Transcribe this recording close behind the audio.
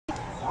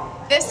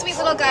This sweet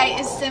little guy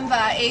is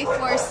Simba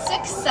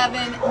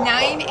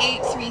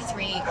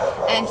A4679833,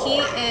 and he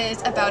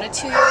is about a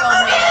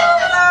 2-year-old male,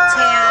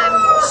 tan,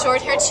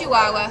 short-haired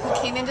Chihuahua who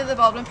came into the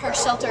Baldwin Park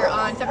shelter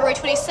on February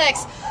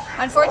 26th.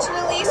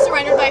 Unfortunately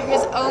surrendered by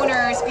his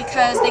owners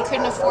because they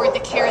couldn't afford the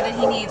care that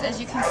he needs. As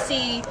you can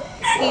see,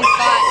 he's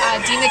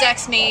got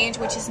Demodex mange,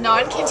 which is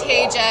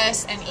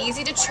non-contagious and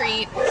easy to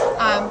treat,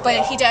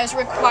 but he does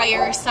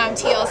require some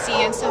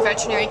TLC and some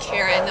veterinary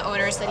care, and the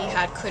owners that he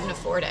had couldn't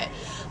afford it.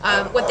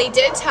 What they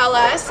did tell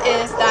us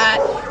is that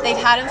they've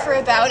had him for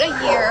about a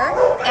year,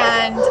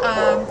 and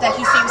that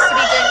he seems to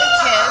be good with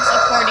kids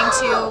according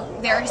to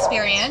their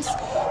experience.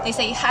 They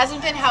say he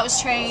hasn't been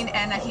house trained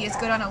and that he is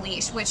good on a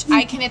leash, which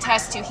I can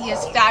attest to. He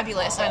is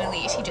fabulous on a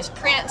leash. He just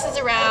prances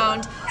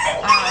around.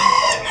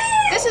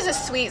 This is a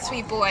sweet,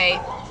 sweet boy.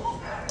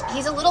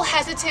 He's a little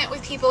hesitant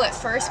with people at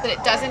first, but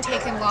it doesn't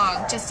take him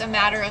long. Just a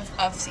matter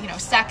of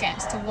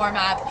seconds to warm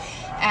up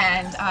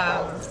and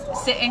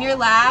sit in your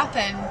lap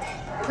and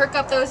perk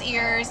up those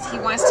ears. He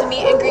wants to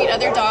meet and greet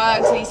other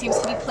dogs, and he seems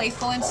to be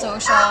playful and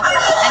social. And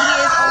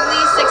he is only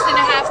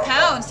 6.5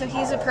 pounds, so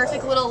he's a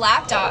perfect little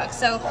lap dog.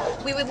 So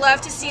we would love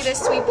to see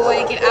this sweet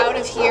boy get out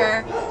of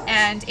here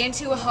and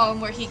into a home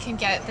where he can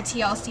get the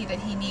TLC that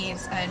he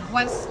needs. And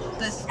once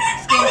the skin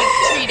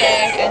gets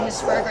treated and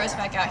his fur grows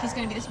back out, he's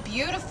going to be this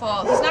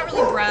beautiful, he's not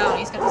really brown,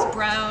 he's got this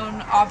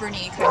brown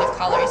auburny kind of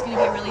color. He's going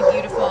to be a really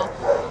beautiful,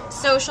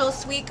 social,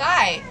 sweet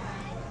guy.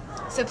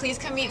 So please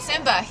come meet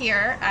Simba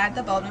here at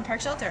the Baldwin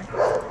Park Shelter.